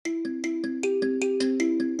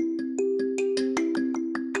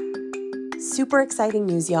Super exciting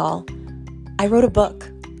news, y'all. I wrote a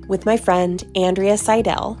book with my friend Andrea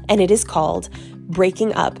Seidel, and it is called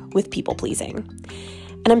Breaking Up with People Pleasing.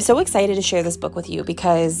 And I'm so excited to share this book with you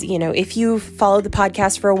because, if you've followed the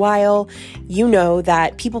podcast for a while, you know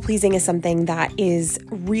that people pleasing is something that is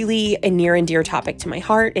really a near and dear topic to my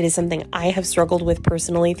heart. It is something I have struggled with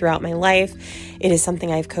personally throughout my life. It is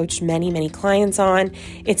something I've coached many, many clients on.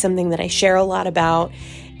 It's something that I share a lot about,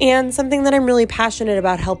 and something that I'm really passionate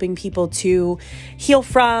about helping people to heal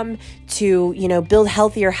from, to, build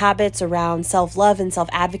healthier habits around self-love and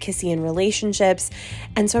self-advocacy in relationships.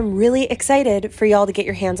 And so I'm really excited for y'all to get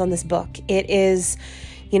your hands on this book. It is,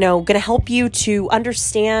 going to help you to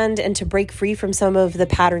understand and to break free from some of the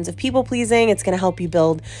patterns of people pleasing. It's going to help you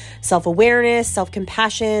build self-awareness,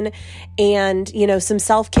 self-compassion, and, some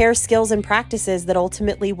self-care skills and practices that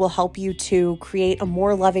ultimately will help you to create a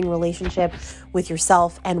more loving relationship with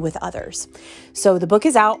yourself and with others. So the book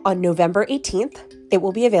is out on November 18th. It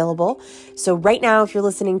will be available. So right now, if you're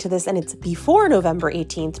listening to this and it's before November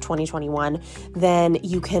 18th, 2021, then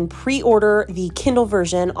you can pre-order the Kindle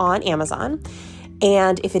version on Amazon.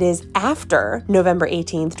 And if it is after November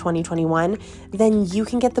 18th, 2021, then you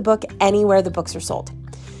can get the book anywhere the books are sold.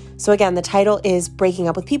 So again, the title is Breaking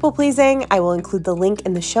Up with People Pleasing. I will include the link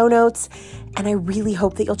in the show notes, and I really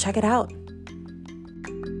hope that you'll check it out.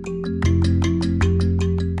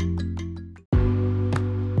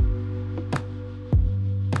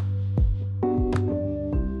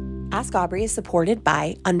 Ask Aubrey is supported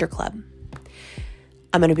by Underclub.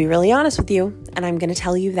 I'm going to be really honest with you, and I'm going to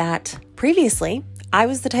tell you that previously, I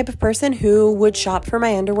was the type of person who would shop for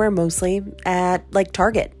my underwear mostly at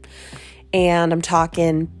Target. And I'm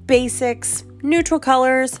talking basics, neutral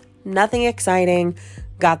colors, nothing exciting,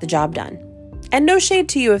 got the job done. And no shade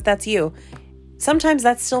to you if that's you. Sometimes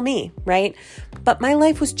that's still me, right? But my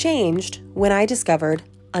life was changed when I discovered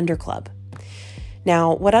Underclub.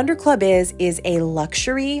 Now, what Underclub is a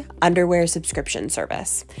luxury underwear subscription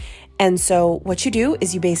service. And so what you do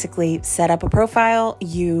is you basically set up a profile,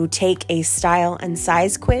 you take a style and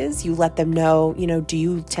size quiz, you let them know, do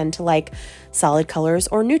you tend to like solid colors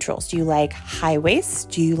or neutrals? Do you like high waists?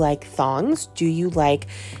 Do you like thongs? Do you like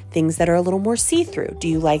things that are a little more see-through? Do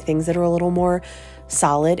you like things that are a little more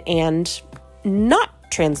solid and not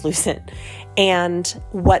translucent? And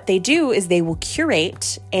what they do is they will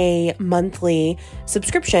curate a monthly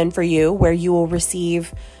subscription for you where you will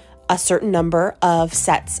receive a certain number of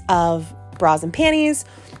sets of bras and panties,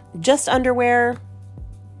 just underwear,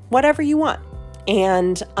 whatever you want.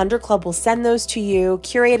 And Underclub will send those to you,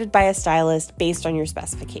 curated by a stylist based on your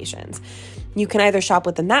specifications. You can either shop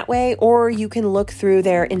with them that way, or you can look through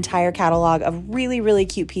their entire catalog of really, really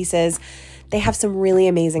cute pieces. They have some really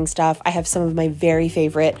amazing stuff. I have some of my very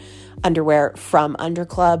favorite underwear from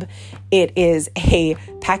Underclub. It is a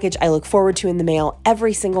package I look forward to in the mail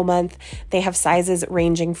every single month. They have sizes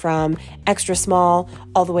ranging from extra small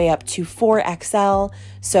all the way up to 4XL.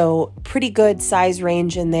 So pretty good size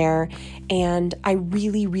range in there. And I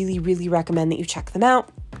really, really, really recommend that you check them out.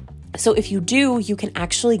 So if you do, you can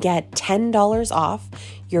actually get $10 off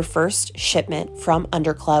your first shipment from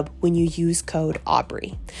Underclub when you use code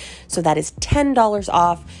Aubrey. So that is $10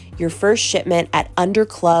 off your first shipment at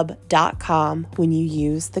underclub.com when you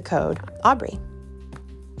use the code Aubrey.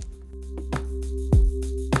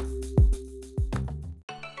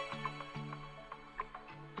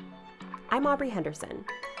 I'm Aubrey Henderson.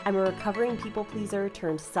 I'm a recovering people pleaser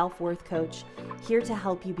turned self-worth coach, here to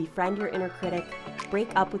help you befriend your inner critic, break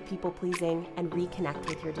up with people pleasing, and reconnect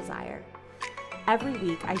with your desire. Every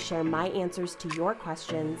week, I share my answers to your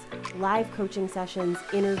questions, live coaching sessions,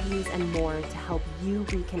 interviews, and more to help you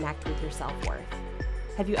reconnect with your self-worth.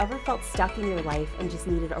 Have you ever felt stuck in your life and just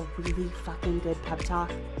needed a really fucking good pep talk?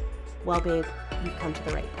 Well, babe, you've come to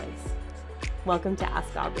the right place. Welcome to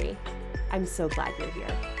Ask Aubrey. I'm so glad you're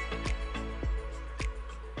here.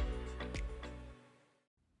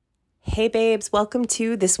 Hey babes, welcome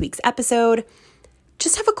to this week's episode.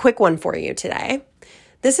 Just have a quick one for you today.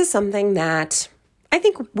 This is something that I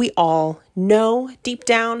think we all know deep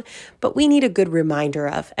down, but we need a good reminder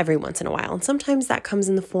of every once in a while. And sometimes that comes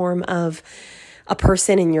in the form of a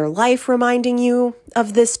person in your life reminding you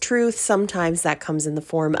of this truth. Sometimes that comes in the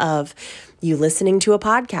form of you listening to a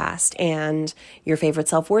podcast and your favorite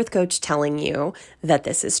self-worth coach telling you that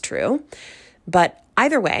this is true. But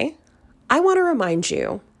either way, I want to remind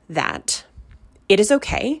you that it is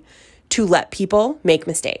okay to let people make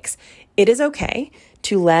mistakes. It is okay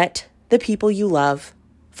to let the people you love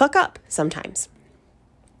fuck up sometimes.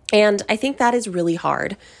 And I think that is really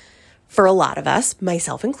hard for a lot of us,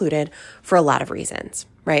 myself included, for a lot of reasons,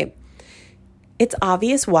 right? It's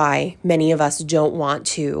obvious why many of us don't want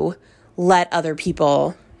to let other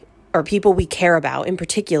people or people we care about in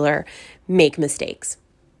particular make mistakes,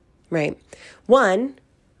 right? One,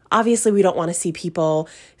 obviously we don't want to see people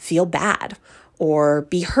feel bad or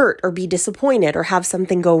be hurt or be disappointed or have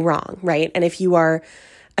something go wrong, right? And if you are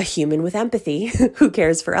a human with empathy who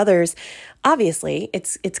cares for others, obviously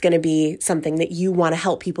it's going to be something that you want to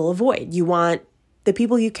help people avoid. You want the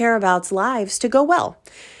people you care about's lives to go well.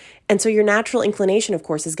 And so your natural inclination, of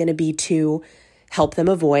course, is going to be to help them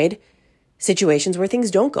avoid situations where things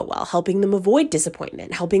don't go well, helping them avoid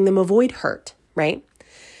disappointment, helping them avoid hurt, right?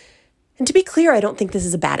 And to be clear, I don't think this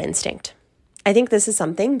is a bad instinct. I think this is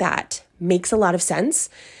something that makes a lot of sense,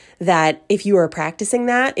 that if you are practicing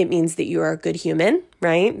that, it means that you are a good human,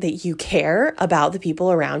 right? That you care about the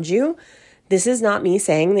people around you. This is not me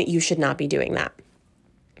saying that you should not be doing that.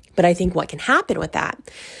 But I think what can happen with that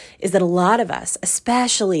is that a lot of us,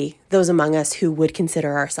 especially those among us who would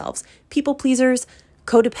consider ourselves people pleasers,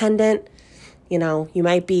 codependent, you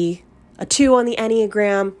might be a 2 on the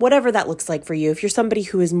Enneagram, whatever that looks like for you. If you're somebody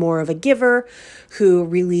who is more of a giver, who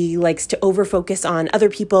really likes to overfocus on other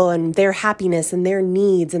people and their happiness and their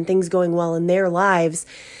needs and things going well in their lives,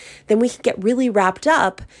 then we can get really wrapped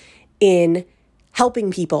up in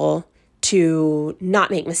helping people to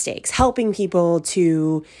not make mistakes, helping people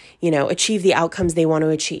to, achieve the outcomes they want to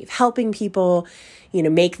achieve, helping people,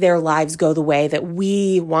 make their lives go the way that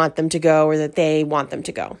we want them to go or that they want them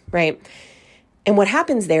to go, right? And what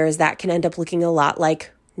happens there is that can end up looking a lot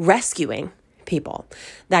like rescuing people.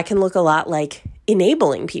 That can look a lot like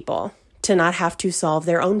enabling people to not have to solve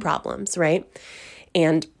their own problems, right?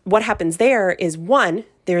 And what happens there is, one,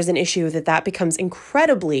 there's an issue that becomes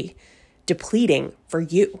incredibly depleting for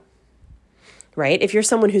you, right? If you're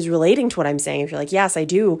someone who's relating to what I'm saying, if you're like, yes, I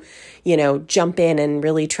do, jump in and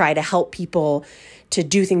really try to help people to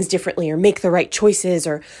do things differently or make the right choices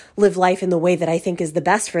or live life in the way that I think is the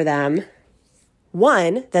best for them,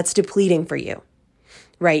 one, that's depleting for you,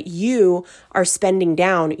 right? You are spending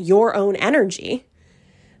down your own energy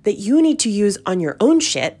that you need to use on your own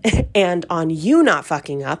shit and on you not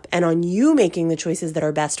fucking up and on you making the choices that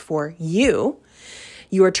are best for you.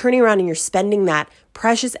 You are turning around and you're spending that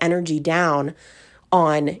precious energy down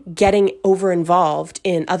on getting over involved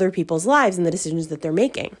in other people's lives and the decisions that they're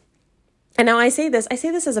making. And now I say this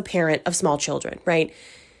as a parent of small children, right?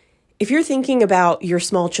 If you're thinking about your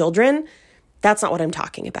small children, that's not what I'm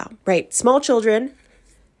talking about, right? Small children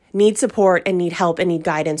need support and need help and need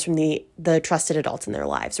guidance from the trusted adults in their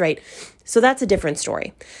lives, right? So that's a different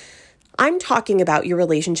story. I'm talking about your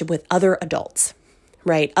relationship with other adults,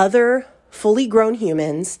 right? Other fully grown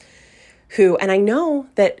humans who, and I know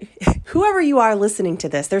that whoever you are listening to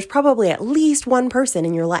this, there's probably at least one person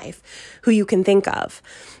in your life who you can think of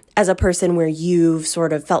as a person where you've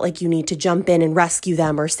sort of felt like you need to jump in and rescue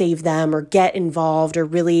them or save them or get involved or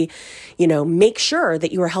really, make sure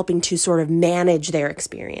that you are helping to sort of manage their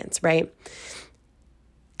experience, right?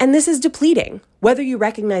 And this is depleting, whether you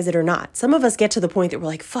recognize it or not. Some of us get to the point that we're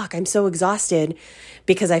like, fuck, I'm so exhausted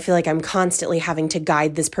because I feel like I'm constantly having to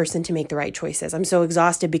guide this person to make the right choices. I'm so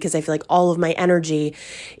exhausted because I feel like all of my energy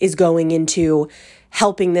is going into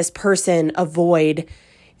helping this person avoid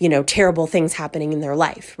terrible things happening in their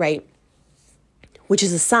life, right? Which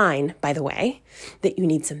is a sign, by the way, that you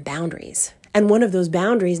need some boundaries. And one of those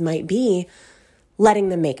boundaries might be letting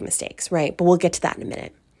them make mistakes, right? But we'll get to that in a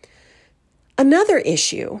minute. Another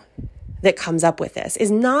issue that comes up with this is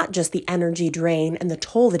not just the energy drain and the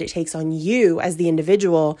toll that it takes on you as the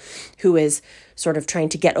individual who is sort of trying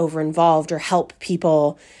to get over involved or help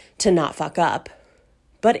people to not fuck up,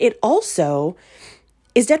 but it also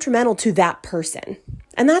is detrimental to that person.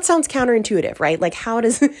 And that sounds counterintuitive, right? Like how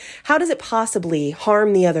does it possibly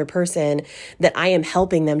harm the other person that I am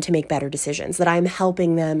helping them to make better decisions, that I'm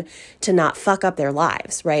helping them to not fuck up their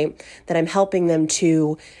lives, right? That I'm helping them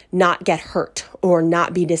to not get hurt or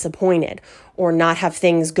not be disappointed or not have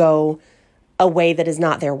things go a way that is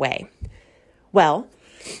not their way. Well,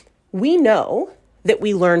 we know that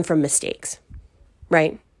we learn from mistakes,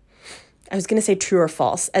 right? I was going to say true or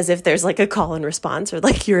false, as if there's like a call and response or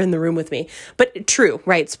like you're in the room with me. But true,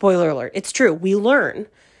 right? Spoiler alert. It's true. We learn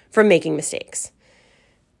from making mistakes.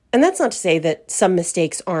 And that's not to say that some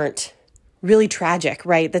mistakes aren't really tragic,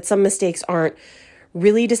 right? That some mistakes aren't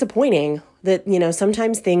really disappointing. That,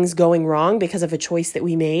 sometimes things going wrong because of a choice that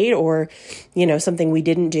we made or, something we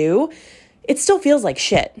didn't do, it still feels like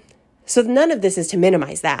shit. So none of this is to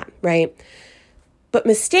minimize that, right? But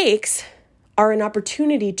mistakes are an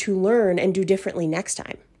opportunity to learn and do differently next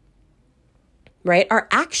time, right? Our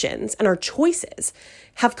actions and our choices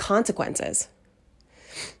have consequences.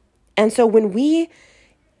 And so when we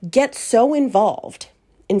get so involved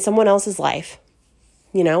in someone else's life,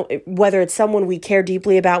 whether it's someone we care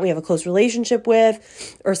deeply about, we have a close relationship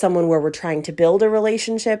with, or someone where we're trying to build a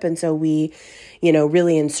relationship. And so we,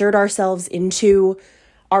 really insert ourselves into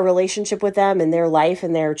our relationship with them and their life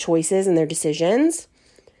and their choices and their decisions.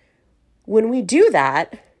 When we do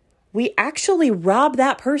that, we actually rob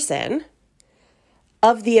that person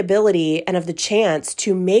of the ability and of the chance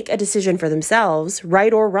to make a decision for themselves,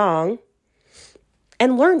 right or wrong,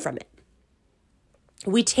 and learn from it.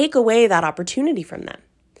 We take away that opportunity from them.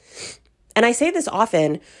 And I say this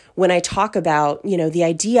often when I talk about, the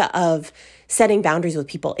idea of setting boundaries with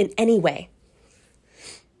people in any way.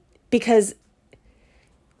 Because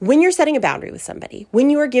when you're setting a boundary with somebody, when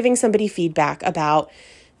you are giving somebody feedback about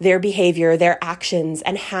their behavior, their actions,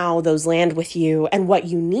 and how those land with you and what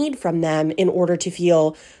you need from them in order to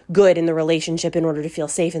feel good in the relationship, in order to feel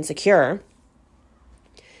safe and secure,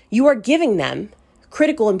 you are giving them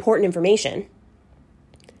critical, important information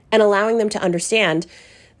and allowing them to understand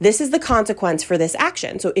this is the consequence for this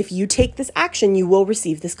action. So if you take this action, you will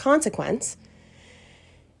receive this consequence.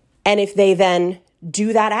 And if they then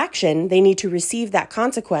do that action, they need to receive that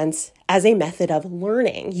consequence as a method of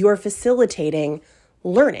learning. You are facilitating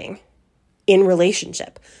learning in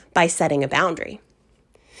relationship by setting a boundary.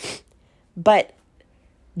 But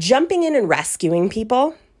jumping in and rescuing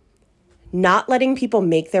people, not letting people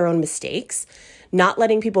make their own mistakes, not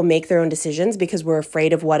letting people make their own decisions because we're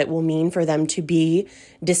afraid of what it will mean for them to be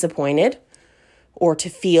disappointed or to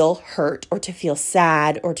feel hurt or to feel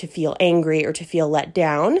sad or to feel angry or to feel let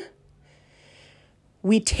down,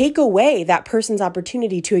 we take away that person's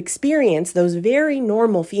opportunity to experience those very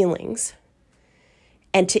normal feelings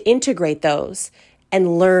and to integrate those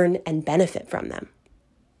and learn and benefit from them.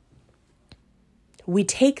 We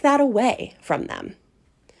take that away from them.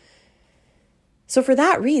 So for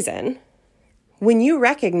that reason, when you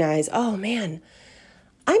recognize, oh man,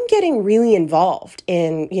 I'm getting really involved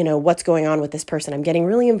in, what's going on with this person. I'm getting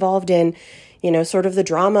really involved in, sort of the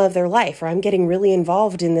drama of their life, or I'm getting really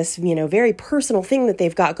involved in this, very personal thing that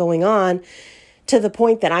they've got going on, to the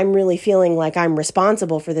point that I'm really feeling like I'm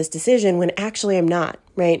responsible for this decision when actually I'm not,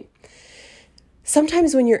 right?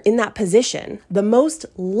 Sometimes when you're in that position, the most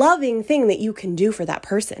loving thing that you can do for that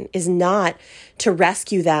person is not to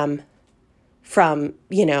rescue them from,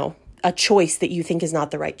 a choice that you think is not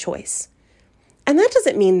the right choice. And that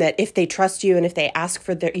doesn't mean that if they trust you and if they ask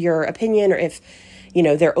for your opinion, or if,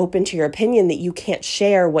 they're open to your opinion, that you can't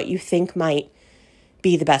share what you think might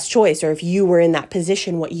be the best choice, or if you were in that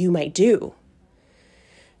position, what you might do.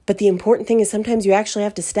 But the important thing is sometimes you actually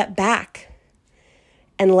have to step back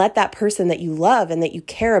and let that person that you love and that you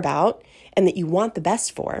care about and that you want the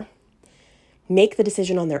best for make the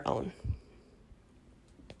decision on their own.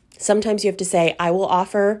 Sometimes you have to say, I will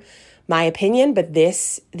offer my opinion, but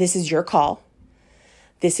this is your call.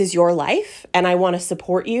 This is your life, and I want to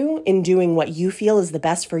support you in doing what you feel is the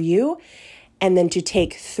best for you, and then to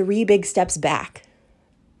take 3 big steps back.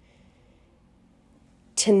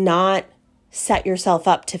 To not set yourself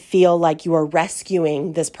up to feel like you are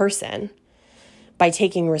rescuing this person by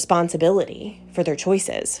taking responsibility for their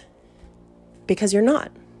choices, because you're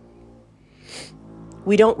not.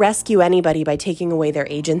 We don't rescue anybody by taking away their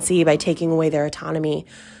agency, by taking away their autonomy,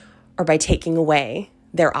 or by taking away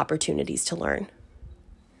their opportunities to learn.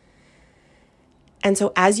 And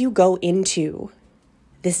so as you go into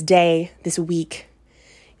this day, this week,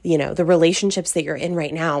 the relationships that you're in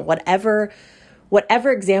right now, whatever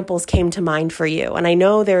examples came to mind for you, and I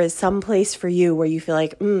know there is some place for you where you feel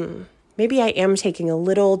like, maybe I am taking a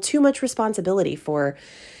little too much responsibility for,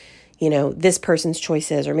 this person's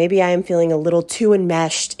choices, or maybe I am feeling a little too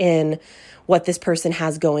enmeshed in what this person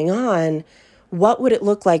has going on. What would it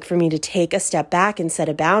look like for me to take a step back and set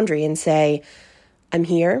a boundary and say, I'm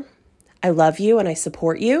here, I love you, and I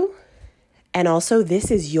support you, and also this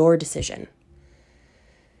is your decision.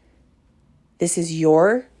 This is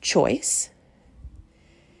your choice,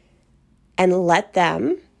 and let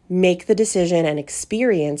them make the decision and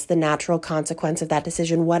experience the natural consequence of that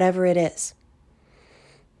decision, whatever it is.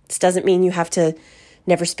 This doesn't mean you have to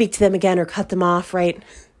never speak to them again or cut them off, right?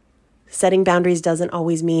 Setting boundaries doesn't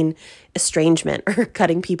always mean estrangement or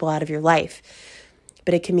cutting people out of your life,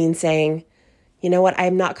 but it can mean saying, you know what,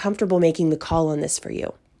 I'm not comfortable making the call on this for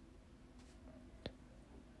you.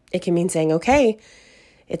 It can mean saying, okay,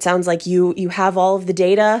 it sounds like you have all of the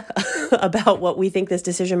data about what we think this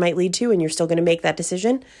decision might lead to, and you're still going to make that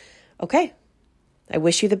decision. Okay, I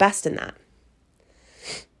wish you the best in that.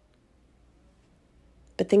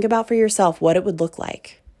 But think about for yourself what it would look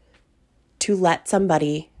like to let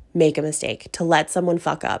somebody make a mistake, to let someone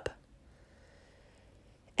fuck up,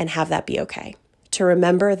 and have that be okay. To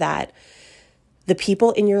remember that the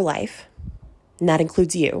people in your life and that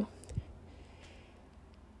includes you,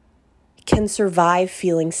 can survive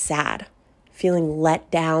feeling sad, feeling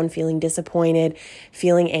let down, feeling disappointed,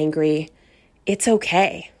 feeling angry. It's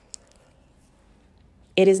okay.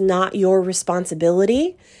 It is not your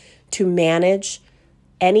responsibility to manage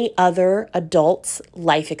any other adult's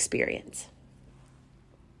life experience.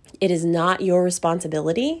 It is not your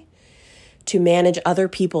responsibility to manage other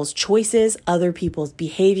people's choices, other people's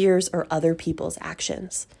behaviors, or other people's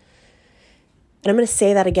actions. And I'm going to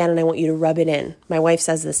say that again, and I want you to rub it in. My wife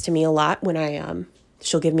says this to me a lot when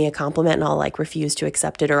she'll give me a compliment and I'll like refuse to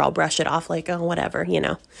accept it, or I'll brush it off like, oh, whatever,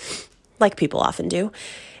 like people often do.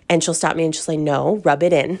 And she'll stop me and she'll say, no, rub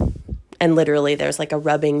it in. And literally there's like a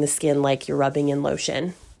rubbing the skin like you're rubbing in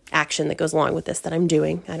lotion action that goes along with this that I'm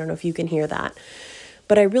doing. I don't know if you can hear that.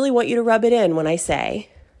 But I really want you to rub it in when I say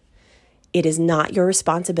it is not your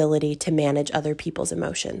responsibility to manage other people's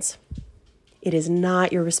emotions. It is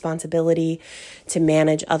not your responsibility to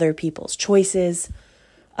manage other people's choices,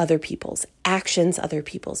 other people's actions, other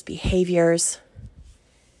people's behaviors.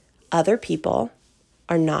 Other people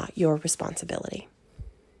are not your responsibility.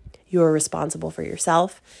 You are responsible for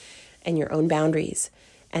yourself and your own boundaries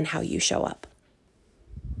and how you show up.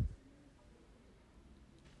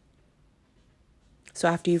 So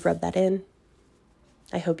after you've rubbed that in,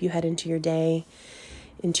 I hope you head into your day,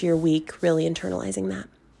 into your week, really internalizing that.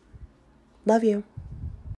 Love you.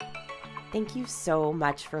 Thank you so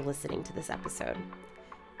much for listening to this episode.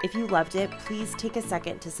 If you loved it, please take a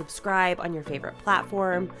second to subscribe on your favorite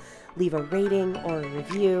platform, leave a rating or a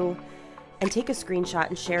review, and take a screenshot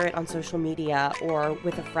and share it on social media or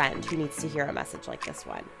with a friend who needs to hear a message like this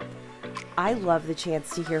one. I love the chance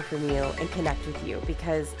to hear from you and connect with you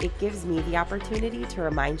because it gives me the opportunity to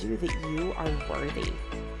remind you that you are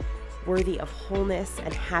worthy of wholeness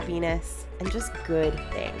and happiness and just good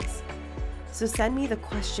things. So send me the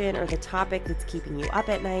question or the topic that's keeping you up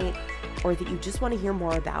at night or that you just want to hear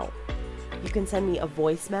more about. You can send me a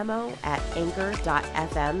voice memo at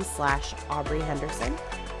anchor.fm/Aubrey Henderson,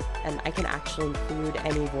 and I can actually include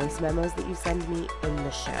any voice memos that you send me in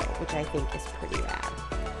the show, which I think is pretty rad.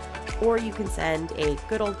 Or you can send a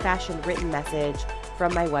good old-fashioned written message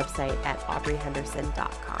from my website at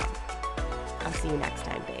audreyhenderson.com. I'll see you next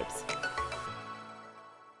time, babes.